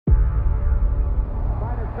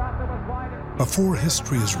Before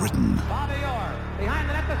history is written,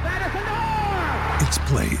 it's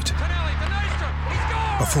played.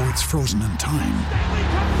 Before it's frozen in time,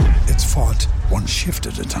 it's fought one shift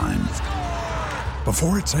at a time.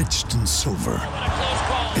 Before it's etched in silver,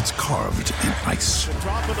 it's carved in ice.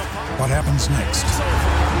 What happens next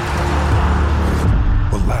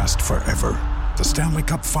will last forever. The Stanley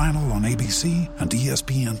Cup Final on ABC and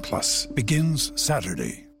ESPN Plus begins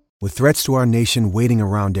Saturday. With threats to our nation waiting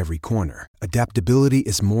around every corner, adaptability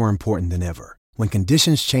is more important than ever. When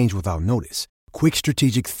conditions change without notice, quick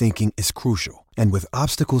strategic thinking is crucial. And with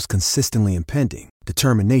obstacles consistently impending,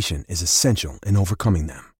 determination is essential in overcoming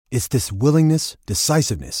them. It's this willingness,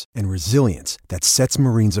 decisiveness, and resilience that sets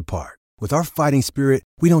Marines apart. With our fighting spirit,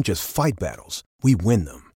 we don't just fight battles, we win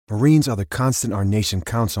them. Marines are the constant our nation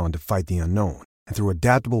counts on to fight the unknown. And through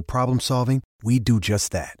adaptable problem solving, we do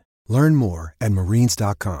just that. Learn more at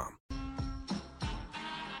marines.com.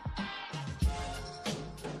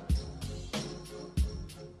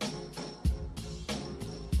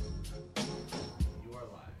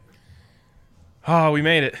 Oh, we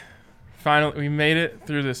made it. Finally, we made it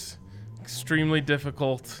through this extremely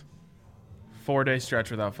difficult 4-day stretch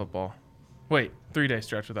without football. Wait, 3-day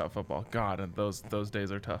stretch without football. God, and those days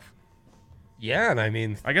are tough. Yeah, and I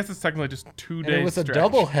mean, I guess it's technically just 2 days. and it was stretch. a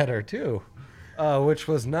double header too, which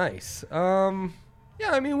was nice. Yeah,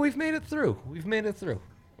 I mean, we've made it through.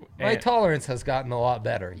 My tolerance has gotten a lot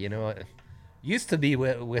better. You know, it used to be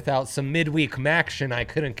without some midweek action, I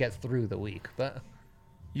couldn't get through the week. But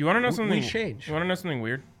You want to know something? We change. You want to know something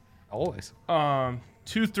weird? Always. 2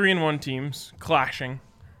 3-1 teams clashing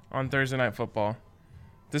on Thursday Night Football.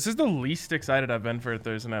 This is the least excited I've been for a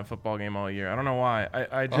Thursday Night Football game all year. I don't know why.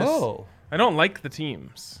 I don't like the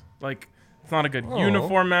teams. Like, it's not a good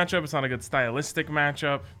uniform matchup. It's not a good stylistic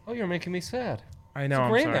matchup. Oh, you're making me sad. I know. It's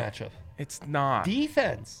a great I'm sorry. matchup. It's not.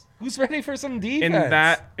 Defense. Who's ready for some defense? And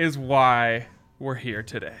that is why we're here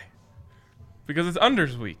today. Because it's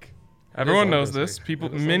Unders Week. Everyone knows this.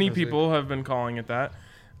 Many people have been calling it that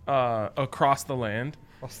across the land.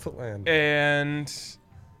 Across the land. And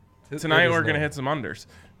tonight we're going to hit some unders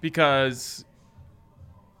because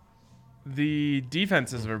the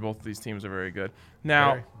defenses for both of these teams are very good.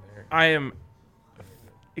 Now, I am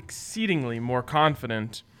exceedingly more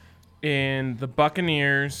confident in the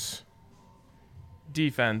Buccaneers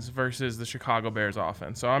defense versus the Chicago Bears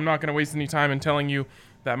offense. So I'm not going to waste any time in telling you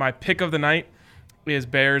that my pick of the night is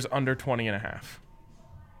Bears under 20.5.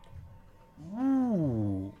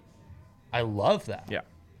 Ooh. I love that. Yeah.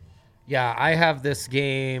 Yeah, I have this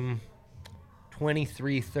game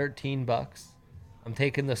 23-13 bucks. I'm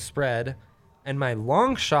taking the spread. And my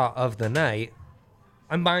long shot of the night,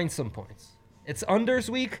 I'm buying some points. It's unders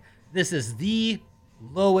week. This is the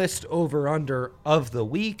lowest over-under of the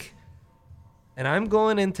week. And I'm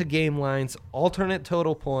going into game lines, alternate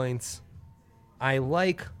total points. I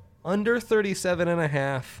like under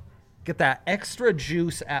 37.5. Get that extra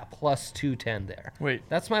juice at plus 210 there. Wait.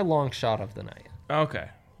 That's my long shot of the night. Okay.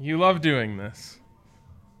 You love doing this.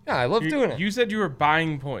 Yeah, I love doing it. You said you were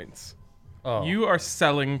buying points. Oh. You are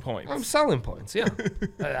selling points. I'm selling points, yeah.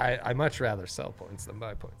 I much rather sell points than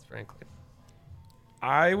buy points, frankly.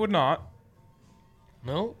 I would not.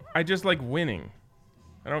 No? I just like winning.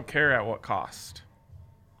 I don't care at what cost.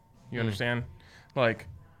 You understand? Like,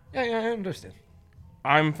 Yeah, I understand.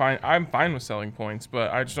 I'm fine with selling points, but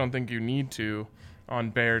I just don't think you need to on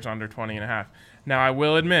Bears under 20.5. Now, I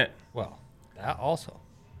will admit, Well, that also.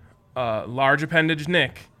 large appendage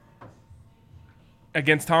Nick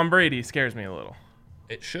against Tom Brady scares me a little.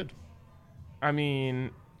 It should. I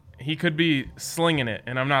mean, he could be slinging it,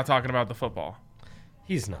 and I'm not talking about the football.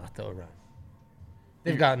 He's not, though, Ron.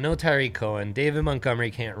 They've got no Tyreek Cohen. David Montgomery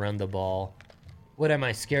can't run the ball. What am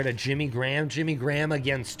I, scared of Jimmy Graham? Jimmy Graham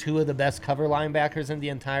against 2 of the best cover linebackers in the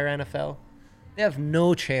entire NFL? They have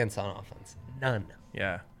no chance on offense. None.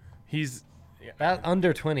 Yeah. That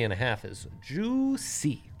under 20.5 is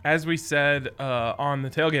juicy. As we said on the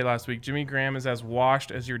tailgate last week, Jimmy Graham is as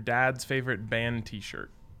washed as your dad's favorite band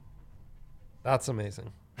T-shirt. That's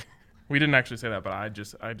amazing. We didn't actually say that, but I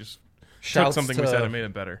just Shouts took something we said and made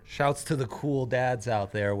it better. Shouts to the cool dads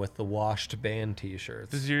out there with the washed band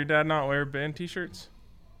T-shirts. Does your dad not wear band T-shirts?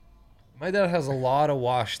 My dad has a lot of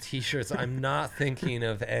washed T-shirts. I'm not thinking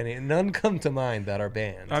of any. None come to mind that are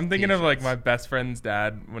banned. I'm thinking of like my best friend's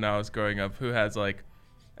dad when I was growing up, who has like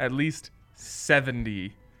at least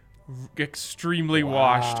 70 extremely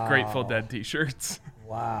washed Grateful Dead T-shirts.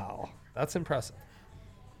 Wow, that's impressive.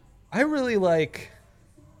 I really like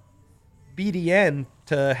BDN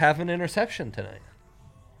to have an interception tonight.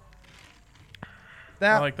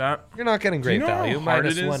 I like that. You're not getting great value.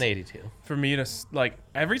 Minus it is 182. For me to, like,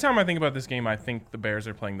 every time I think about this game, I think the Bears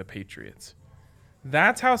are playing the Patriots.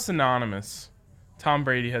 That's how synonymous Tom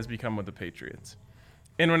Brady has become with the Patriots.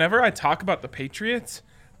 And whenever I talk about the Patriots,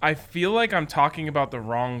 I feel like I'm talking about the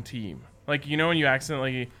wrong team. Like, you know, when you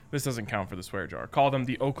accidentally, this doesn't count for the swear jar, call them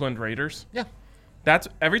the Oakland Raiders. Yeah. That's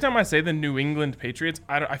every time I say the New England Patriots,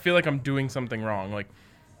 I feel like I'm doing something wrong. Like,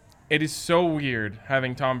 it is so weird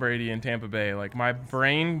having Tom Brady in Tampa Bay. Like, my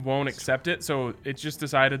brain won't accept it, so it's just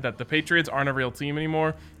decided that the Patriots aren't a real team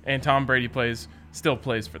anymore, and Tom Brady still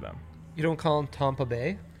plays for them. You don't call him Tampa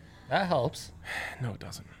Bay? That helps. No, it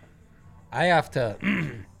doesn't. I have to.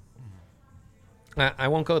 I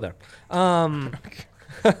won't go there.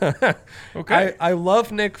 Okay. I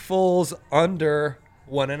love Nick Foles under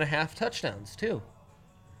 1.5 touchdowns too.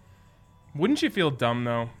 Wouldn't you feel dumb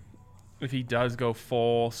though if he does go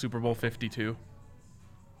full Super Bowl 52?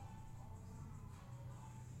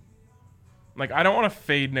 Like, I don't want to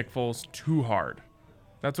fade Nick Foles too hard.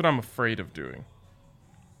 That's what I'm afraid of doing.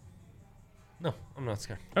 No, I'm not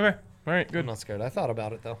scared. Okay. All right, good. I'm not scared. I thought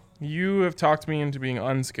about it though. You have talked me into being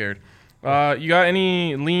unscared. You got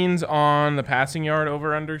any leans on the passing yard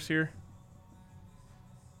over-unders here?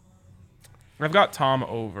 I've got Tom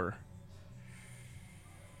over.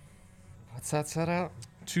 What's that set out?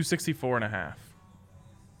 264.5.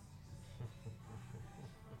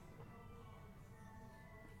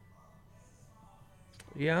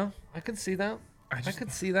 Yeah, I could see that. I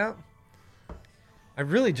could see that. I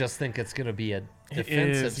really just think it's going to be a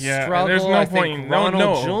defensive struggle. There's no point.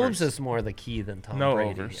 Ronald Jones is more the key than Tom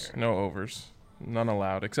Brady. No overs. None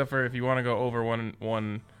allowed. Except for if you want to go over one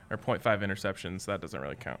or 0.5 interceptions, that doesn't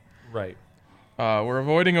really count. Right. We're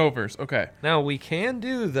avoiding overs. Okay. Now we can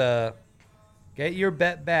do the get your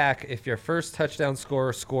bet back if your first touchdown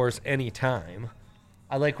scorer scores any time.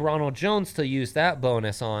 I like Ronald Jones to use that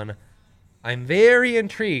bonus on. I'm very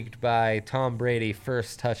intrigued by Tom Brady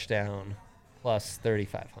first touchdown plus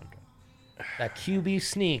 3,500. That QB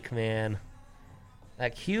sneak, man.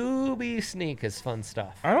 That QB sneak is fun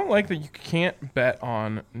stuff. I don't like that you can't bet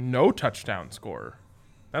on no touchdown scorer.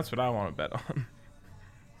 That's what I want to bet on.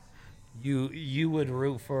 You would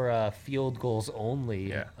root for a field goals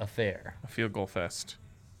only affair. A field goal fest.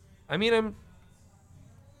 I mean,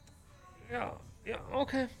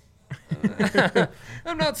 okay.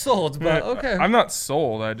 I'm not sold, but okay. I'm not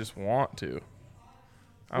sold. I just want to.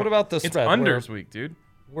 What about the spread? It's unders week, dude.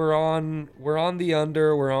 We're on the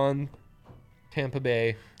under. We're on Tampa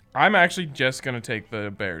Bay. I'm actually just gonna take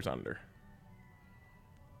the Bears under.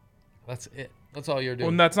 That's it. That's all you're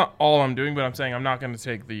doing. Well, that's not all I'm doing, but I'm saying I'm not gonna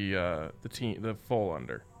take the full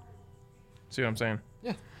under. See what I'm saying?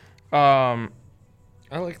 Yeah.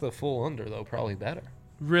 I like the full under though, probably better.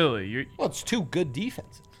 Really? Well, it's two good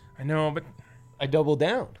defenses. I know, but I double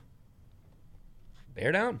down.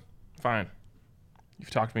 Bear down. Fine.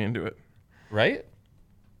 You've talked me into it. Right?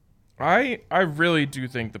 I really do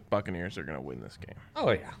think the Buccaneers are going to win this game. Oh,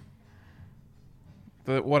 yeah.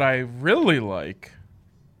 What I really like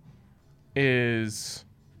is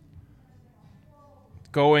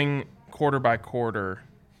going quarter by quarter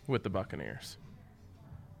with the Buccaneers.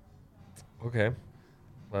 Okay.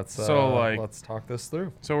 Let's talk this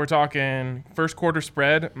through. So we're talking first quarter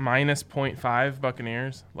spread minus 0.5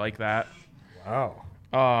 Buccaneers, like that. Wow.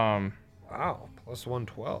 Wow. Plus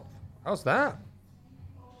 112. How's that?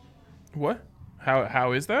 What?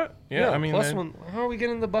 How is that? Yeah, I mean, plus one. How are we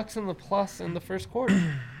getting the Bucs in the plus in the first quarter?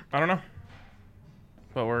 I don't know,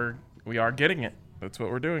 but we are getting it. That's what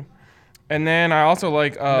we're doing. And then I also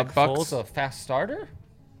like Nick Bucs. Foles a fast starter?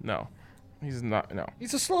 No, he's not. No,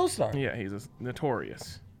 he's a slow starter. Yeah, he's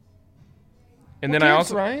notorious. And What then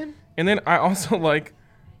gives, Ryan? And then I also like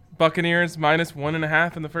Buccaneers minus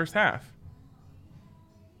 1.5 in the first half.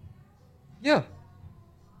 Yeah.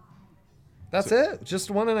 That's it? Just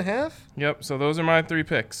 1.5? Yep. So those are my 3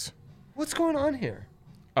 picks. What's going on here?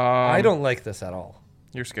 I don't like this at all.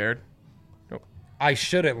 You're scared? Nope. I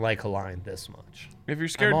shouldn't like a line this much. If you're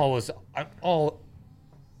scared,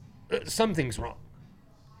 something's wrong.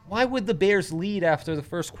 Why would the Bears lead after the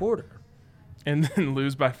first quarter? And then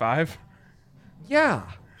lose by 5?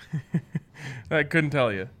 Yeah. I couldn't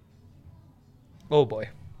tell you. Oh boy.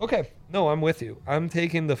 Okay. No, I'm with you. I'm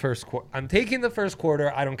taking the first quarter.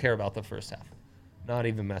 I don't care about the first half. Not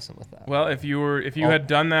even messing with that. Well, if you had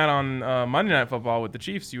done that on Monday Night Football with the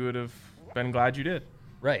Chiefs, you would have been glad you did.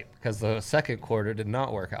 Right, because the second quarter did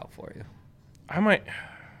not work out for you. I might.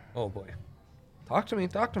 Oh boy. Talk to me.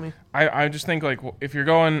 I just think like if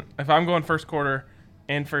I'm going first quarter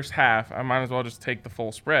and first half, I might as well just take the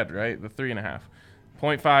full spread, right? The 3.5,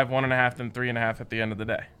 0.5, 1.5, then 3.5 at the end of the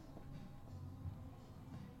day.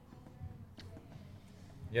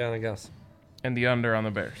 Yeah, I guess. And the under on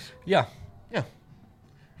the Bears. Yeah.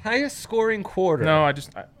 Highest scoring quarter. No,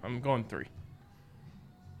 I'm going 3.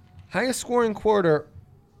 Highest scoring quarter.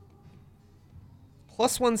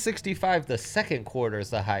 Plus 165. The second quarter is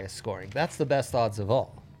the highest scoring. That's the best odds of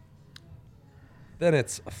all. Then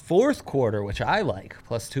it's fourth quarter, which I like,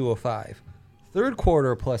 plus 205. Third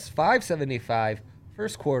quarter, plus 575.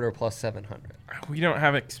 First quarter, plus 700. We don't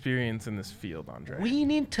have experience in this field, Andre. We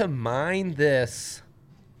need to mine this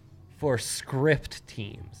for script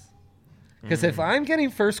teams. Because if I'm getting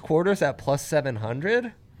first quarters at plus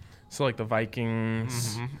 700... So like the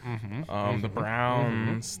Vikings, the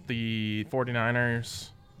Browns, the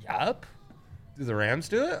 49ers. Yup. Do the Rams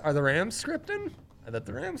do it? Are the Rams scripting? I thought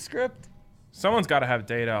the Rams script. Someone's got to have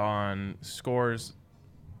data on scores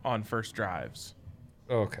on first drives.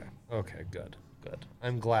 Okay, good.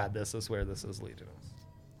 I'm glad this is where this is leading us.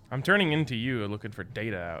 I'm turning into you looking for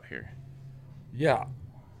data out here. Yeah.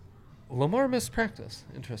 Lamar missed practice.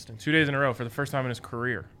 Interesting. 2 days in a row for the first time in his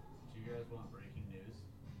career. Do you guys want breaking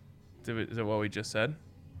news? Is it what we just said?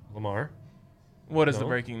 Lamar? What is the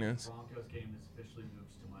breaking news? Broncos game is officially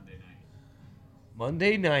moved to Monday night.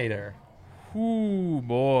 Monday Nighter. Ooh,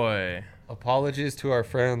 boy. Apologies to our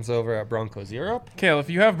friends over at Broncos Europe. Kale, if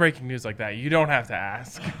you have breaking news like that, you don't have to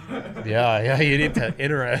ask. Yeah, you need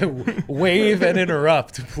to wave and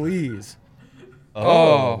interrupt, please.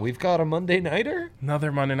 Oh, We've got a Monday Nighter?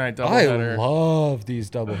 Another Monday night doubleheader. I love these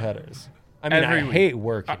doubleheaders. I mean, Every I week. hate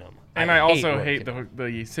working them. And I also hate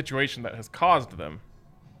the situation that has caused them.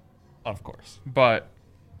 Of course. But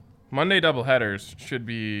Monday doubleheaders should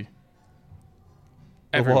be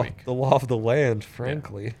every week. The law of the land,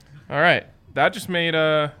 frankly. Yeah. All right. That just made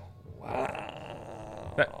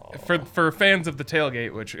for fans of the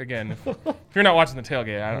tailgate, which again, if you're not watching the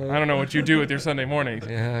tailgate, I don't know what you do with your Sunday mornings.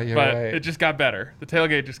 Yeah, you're but right. It just got better. The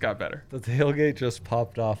tailgate just got better. The tailgate just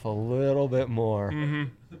popped off a little bit more.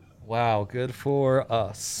 Mm-hmm. Wow, good for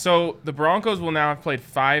us. So the Broncos will now have played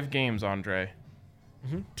 5 games, Andre.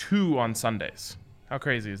 2 on Sundays. How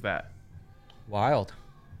crazy is that? Wild.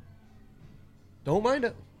 Don't mind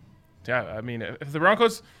it. Yeah, I mean, if the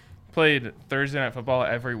Broncos played Thursday Night Football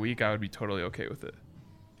every week, I would be totally okay with it.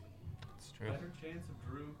 That's true. Better chance of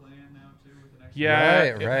Drew playing now, too, with an extra.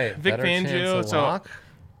 Yeah, right. Vic Better chance Fangio. of So lock.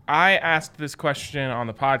 I asked this question on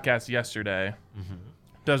the podcast yesterday.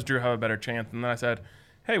 Does Drew have a better chance? And then I said,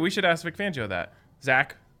 hey, we should ask Vic Fangio that.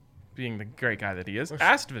 Zach, being the great guy that he is,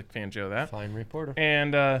 asked Vic Fangio that. Fine reporter.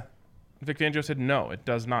 And Vic Fangio said, no, it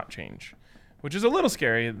does not change, which is a little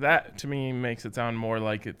scary. That, to me, makes it sound more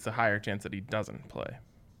like it's a higher chance that he doesn't play.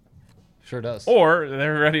 Sure does. Or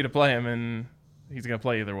they're ready to play him, and he's going to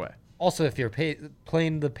play either way. Also, if you're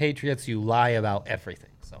playing the Patriots, you lie about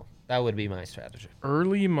everything. So that would be my strategy.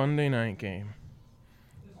 Early Monday night game.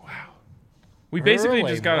 Wow. We basically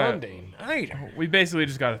just got Monday night. We basically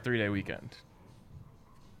just got a 3-day weekend.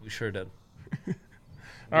 We sure did. All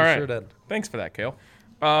right. Sure did. Thanks for that, Kale.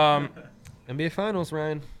 NBA Finals,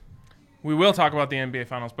 Ryan. We will talk about the NBA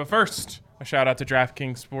Finals, but first, a shout out to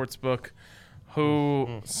DraftKings Sportsbook,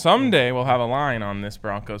 who someday will have a line on this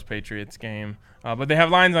Broncos-Patriots game. But they have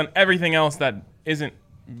lines on everything else that isn't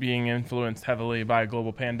being influenced heavily by a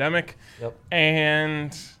global pandemic. Yep.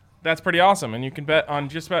 And that's pretty awesome. And you can bet on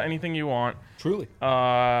just about anything you want. Truly.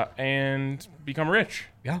 And become rich.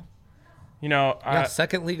 Yeah. You know,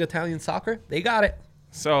 Second League Italian Soccer, they got it.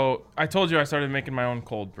 So I told you I started making my own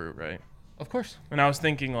cold brew, right? Of course. And I was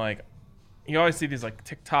thinking, like, you always see these, like,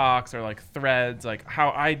 TikToks or, like, threads, like, how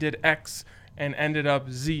I did X and ended up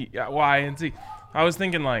Y, and Z. I was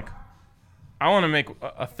thinking, like, I want to make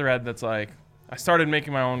a thread that's like, I started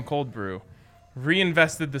making my own cold brew,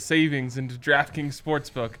 reinvested the savings into DraftKings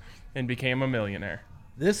Sportsbook, and became a millionaire.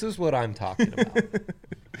 This is what I'm talking about.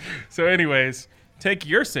 So anyways, take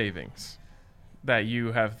your savings that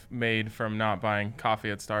you have made from not buying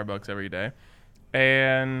coffee at Starbucks every day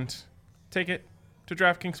and take it to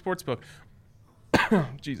DraftKings Sportsbook.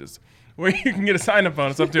 Jesus. Where you can get a sign-up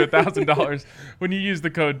bonus up to $1,000 when you use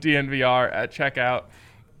the code DNVR at checkout.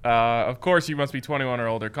 Of course, you must be 21 or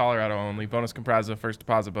older, Colorado only. Bonus comprises of first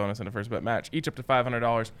deposit bonus and a first bet match, each up to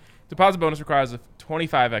 $500. Deposit bonus requires a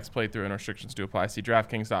 25x playthrough and restrictions to apply. See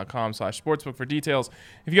DraftKings.com/sportsbook for details.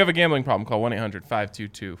 If you have a gambling problem, call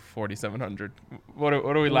 1-800-522-4700. What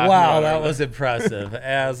are we laughing about? Wow, that was impressive.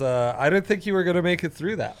 As I didn't think you were going to make it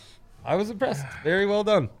through that. I was impressed. Very well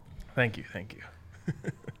done. Thank you.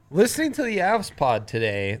 Listening to the Avs pod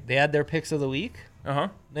today, they had their picks of the week. Uh-huh.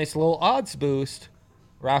 Nice little odds boost.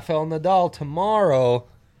 Rafael Nadal tomorrow.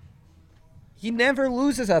 He never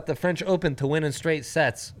loses at the French Open to win in straight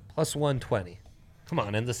sets. Plus 120. Come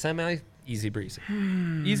on, in the semi, easy breezy.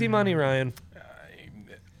 Easy money, Ryan.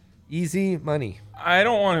 Easy money. I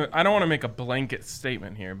don't want to make a blanket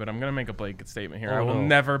statement here, but I'm going to make a blanket statement here. I will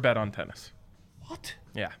never bet on tennis. What?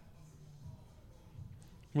 Yeah.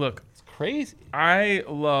 Look, it's crazy. I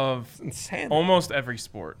love almost every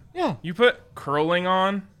sport. Yeah. You put curling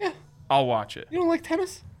on, I'll watch it. You don't like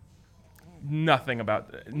tennis? Nothing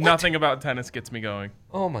about tennis gets me going.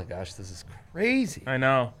 Oh my gosh, this is crazy. I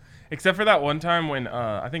know. Except for that one time when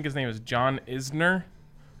I think his name is John Isner.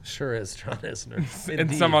 Sure is John Isner.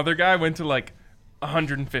 And some other guy went to like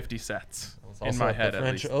 150 sets in my head. The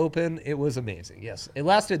French Open, it was amazing. Yes. It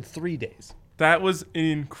lasted 3 days. That was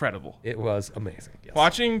incredible. It was amazing. Yes.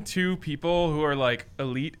 Watching two people who are like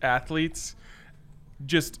elite athletes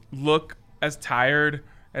just look as tired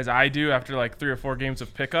as I do after like 3 or 4 games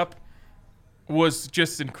of pickup was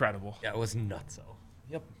just incredible. Yeah, it was nutso.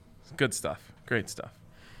 Yep. Good stuff. Great stuff.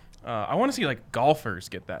 I want to see like golfers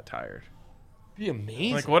get that tired. Be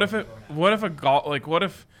amazing. Like what if I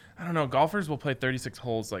don't know, golfers will play 36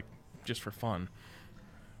 holes like just for fun.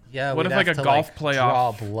 Yeah, what if like a golf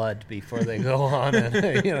playoff? Draw blood before they go on, and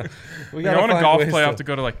we want a golf playoff to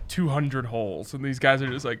go to like 200 holes, and these guys are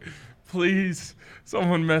just like, please,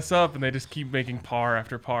 someone mess up, and they just keep making par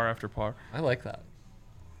after par after par. I like that.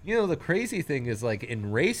 The crazy thing is like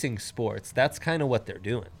in racing sports, that's kind of what they're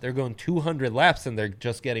doing. They're going 200 laps, and they're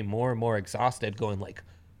just getting more and more exhausted, going like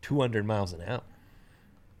 200 miles an hour.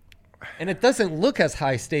 And it doesn't look as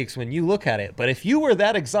high stakes when you look at it, but if you were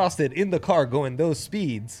that exhausted in the car going those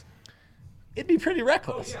speeds, it'd be pretty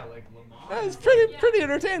reckless. Oh, yeah, like Le Mans. It's pretty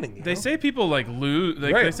entertaining. They say people like lose.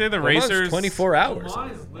 Like They say the racers 24 hours. Le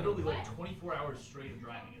Mans is literally like 24 hours straight of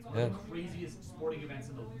driving. It's one of the craziest sporting events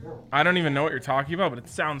in the world. I don't even know what you're talking about, but it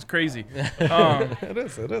sounds crazy.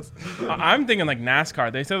 It is. I'm thinking like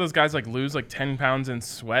NASCAR. They say those guys like lose like 10 pounds in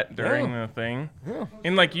sweat during the thing. Yeah.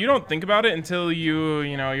 And like you don't think about it until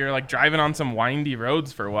you're like driving on some windy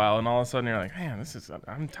roads for a while, and all of a sudden you're like, man,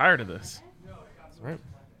 I'm tired of this. That's right.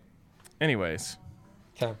 Anyways.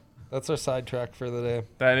 Okay. That's our sidetrack for the day.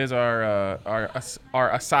 That is our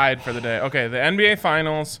aside for the day. Okay, the NBA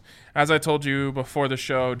Finals, as I told you before the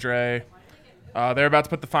show, Dre, they're about to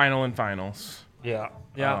put the final in finals. Yeah,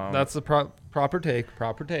 that's the proper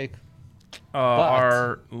take.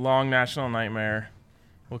 Our long national nightmare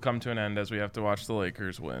will come to an end as we have to watch the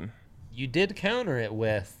Lakers win. You did counter it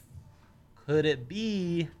with, could it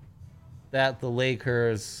be that the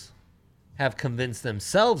Lakers have convinced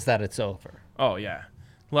themselves that it's over? Oh, yeah.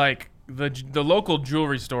 Like, the local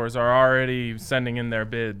jewelry stores are already sending in their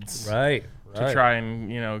bids. Right. To try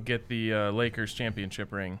and, get the Lakers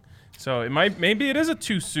championship ring. So maybe it is a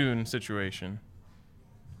too soon situation.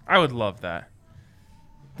 I would love that.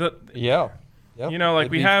 Yeah. Yep.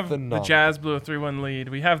 We have phenomenal. The Jazz blew a 3-1 lead.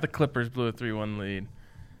 We have the Clippers blew a 3-1 lead.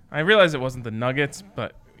 I realize it wasn't the Nuggets,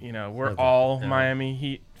 but, we're all Miami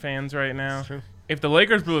Heat fans right now. That's true. If the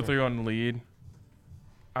Lakers blew a 3-1 lead,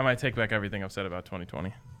 I might take back everything I've said about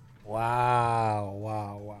 2020.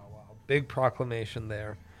 Wow. Big proclamation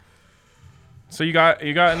there. So you got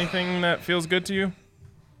anything that feels good to you?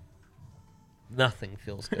 Nothing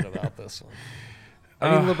feels good about this one. I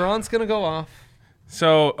mean, LeBron's going to go off.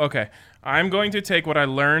 So, okay. I'm going to take what I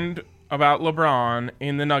learned about LeBron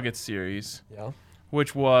in the Nuggets series,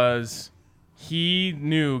 which was he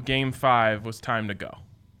knew Game 5 was time to go.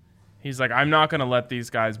 He's like, I'm not going to let these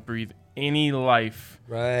guys breathe any life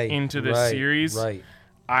into this series. Right.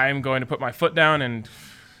 I'm going to put my foot down, and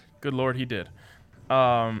good Lord, he did.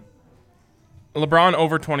 LeBron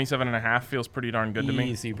over 27.5 feels pretty darn good to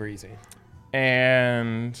me. Easy breezy.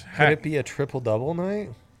 And could it be a triple-double night?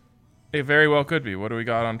 It very well could be. What do we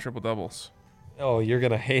got on triple-doubles? Oh, you're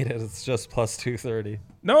going to hate it. It's just plus 230.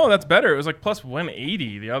 No, that's better. It was like plus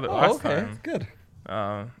 180 the other last time. Okay, good.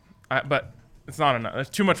 But it's not enough. There's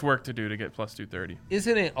too much work to do to get plus 230.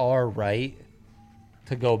 Isn't it all right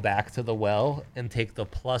to go back to the well and take the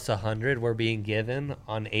plus 100 we're being given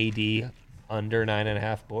on AD under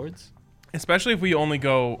 9.5 boards? Especially if we only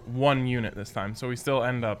go 1 unit this time, so we still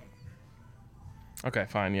end up. Okay,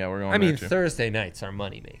 fine. Yeah, we're going. I mean, Thursday nights are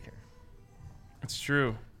moneymaker. It's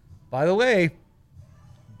true. By the way,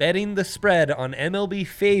 betting the spread on MLB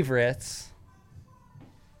favorites.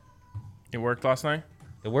 It worked last night?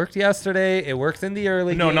 It worked yesterday. It worked in the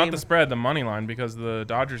early game. No, not the spread, the money line, because the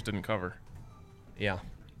Dodgers didn't cover. Yeah.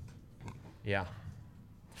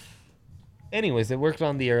 Anyways, it worked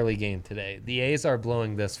on the early game today. The A's are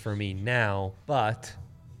blowing this for me now, but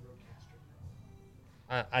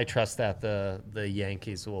I trust that the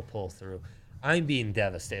Yankees will pull through. I'm being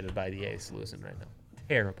devastated by the A's losing right now.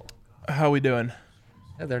 Terrible. How we doing?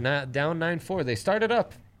 Yeah, they're not down 9-4. They started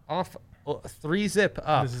off 3-zip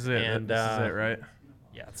up. This is it. And, this is it, right?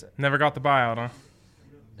 Yeah, that's it. Never got the buyout, huh?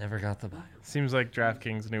 Never got the buy. Seems like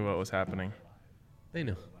DraftKings knew what was happening. They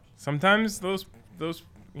knew. Sometimes those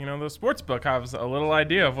sportsbook have a little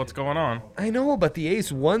idea of what's going on. I know, but the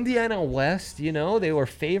A's won the NL West. They were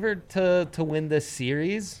favored to win this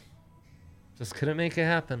series. Just couldn't make it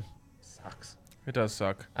happen. Sucks. It does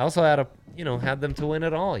suck. I also had had them to win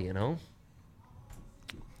it all.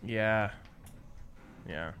 Yeah.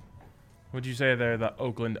 Would you say they're the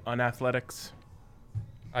Oakland Unathletics?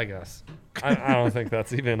 I guess. I don't think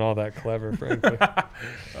that's even all that clever, frankly.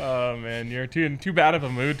 Oh man, you're in too bad of a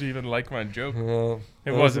mood to even like my joke.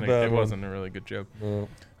 It wasn't a really good joke.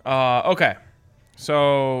 Okay,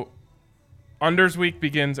 so unders week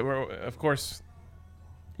begins. Of course,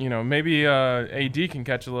 maybe AD can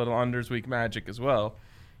catch a little unders week magic as well.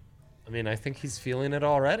 I mean, I think he's feeling it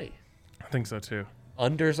already. I think so too.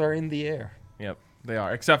 Unders are in the air. Yep, they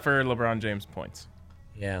are, except for LeBron James points.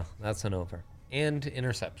 Yeah, that's an over. And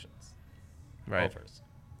interceptions. Right. Overs.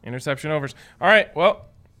 Interception overs. All right, well,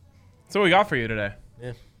 that's what we got for you today.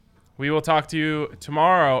 Yeah. We will talk to you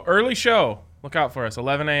tomorrow. Early show. Look out for us.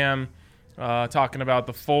 11 a.m. Talking about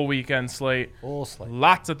the full weekend slate. Full slate.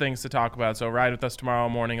 Lots of things to talk about. So ride with us tomorrow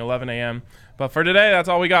morning, 11 a.m. But for today, that's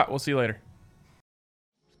all we got. We'll see you later.